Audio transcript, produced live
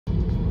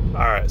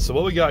Alright, so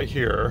what we got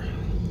here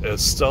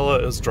is Stella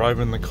is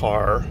driving the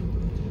car,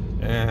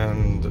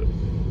 and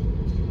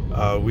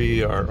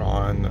we are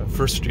on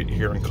First Street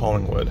here in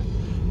Collingwood.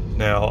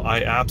 Now,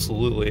 I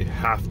absolutely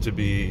have to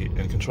be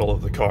in control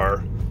of the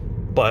car,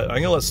 but I'm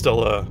going to let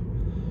Stella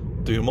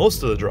do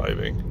most of the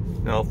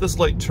driving. Now, if this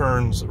light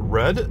turns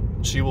red,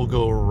 she will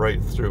go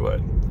right through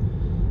it.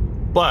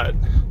 But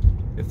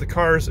if the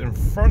cars in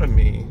front of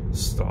me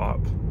stop,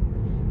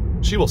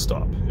 she will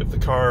stop.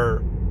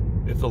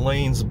 If the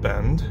lanes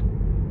bend,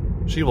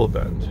 she will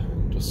bend.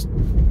 Just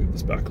move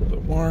this back a little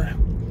bit more.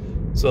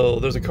 So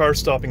there's a car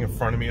stopping in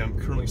front of me. I'm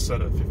currently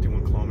set at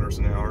 51 kilometers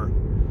an hour.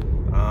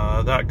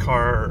 That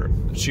car,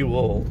 she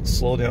will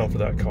slow down for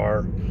that car.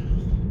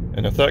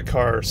 And if that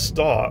car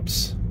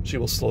stops, she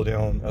will slow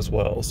down as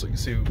well. So you can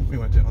see we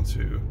went down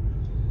to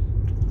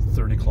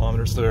 30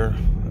 kilometers there.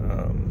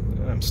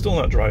 I'm still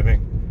not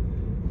driving.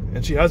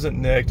 And she hasn't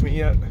nagged me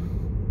yet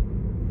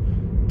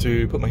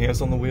to put my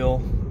hands on the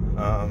wheel.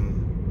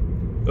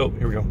 Oh,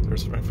 here we go.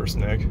 There's my first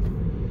nag.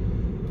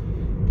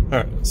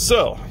 Alright,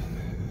 so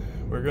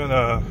we're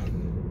gonna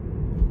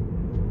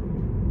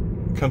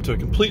come to a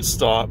complete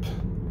stop.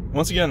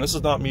 Once again, this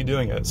is not me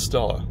doing it, it's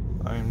Stella.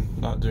 I'm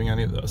not doing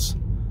any of this.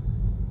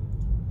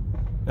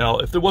 Now,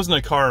 if there wasn't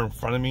a car in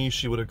front of me,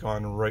 she would have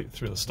gone right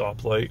through the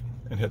stoplight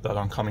and hit that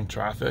oncoming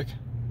traffic.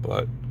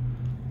 But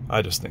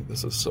I just think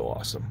this is so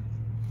awesome.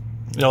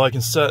 Now, I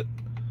can set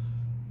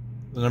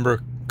the number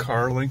of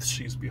car lengths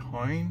she's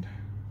behind.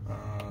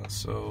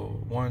 So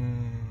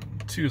 1,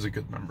 2 is a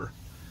good number.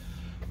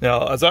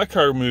 Now, as that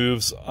car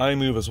moves, I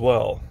move as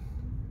well.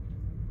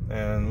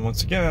 And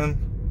once again,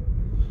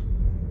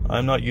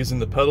 I'm not using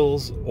the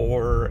pedals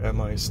or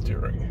am I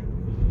steering.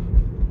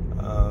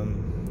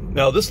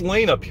 Now, this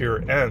lane up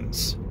here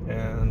ends,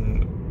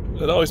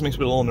 and it always makes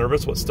me a little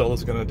nervous what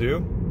Stella's gonna do.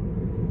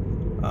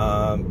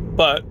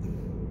 But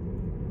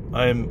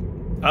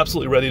I'm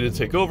absolutely ready to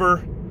take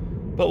over,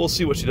 but we'll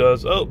see what she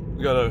does. Oh,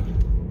 we got a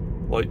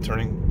light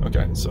turning.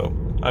 Okay, so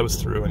I was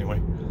through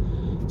anyway.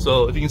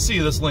 So if you can see,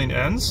 this lane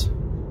ends.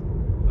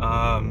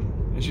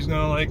 And she's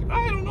gonna like,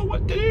 I don't know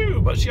what to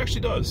do, but she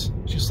actually does.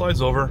 She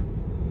slides over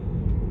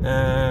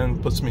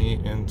and puts me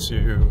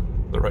into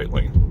the right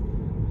lane.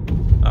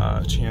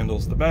 She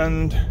handles the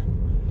bend.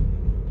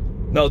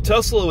 Now,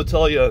 Tesla would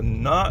tell you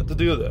not to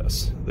do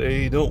this.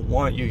 They don't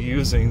want you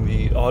using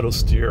the auto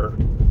steer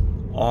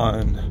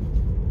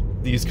on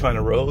these kind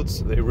of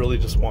roads. They really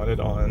just want it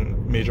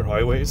on major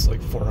highways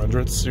like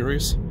 400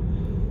 series.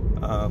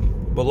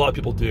 But a lot of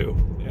people do.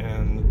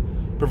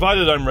 And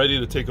provided I'm ready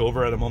to take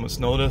over at a moment's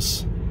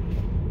notice,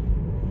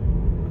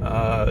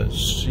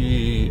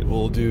 she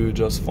will do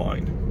just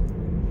fine.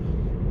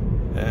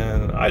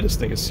 And I just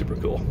think it's super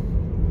cool.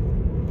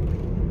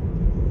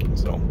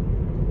 So,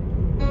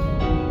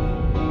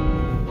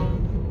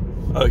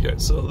 okay,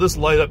 so this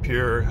light up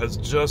here has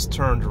just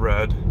turned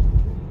red,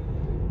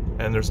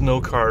 and there's no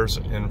cars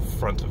in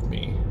front of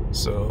me.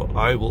 So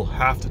I will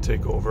have to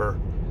take over,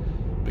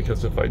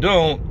 because if I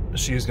don't,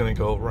 she's gonna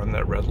go run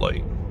that red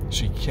light.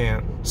 She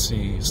can't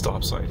see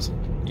stop signs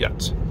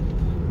yet.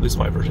 At least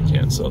my version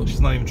can't, so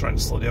she's not even trying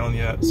to slow down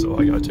yet, so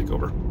I gotta take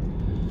over.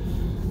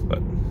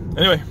 But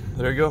anyway,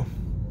 there you go.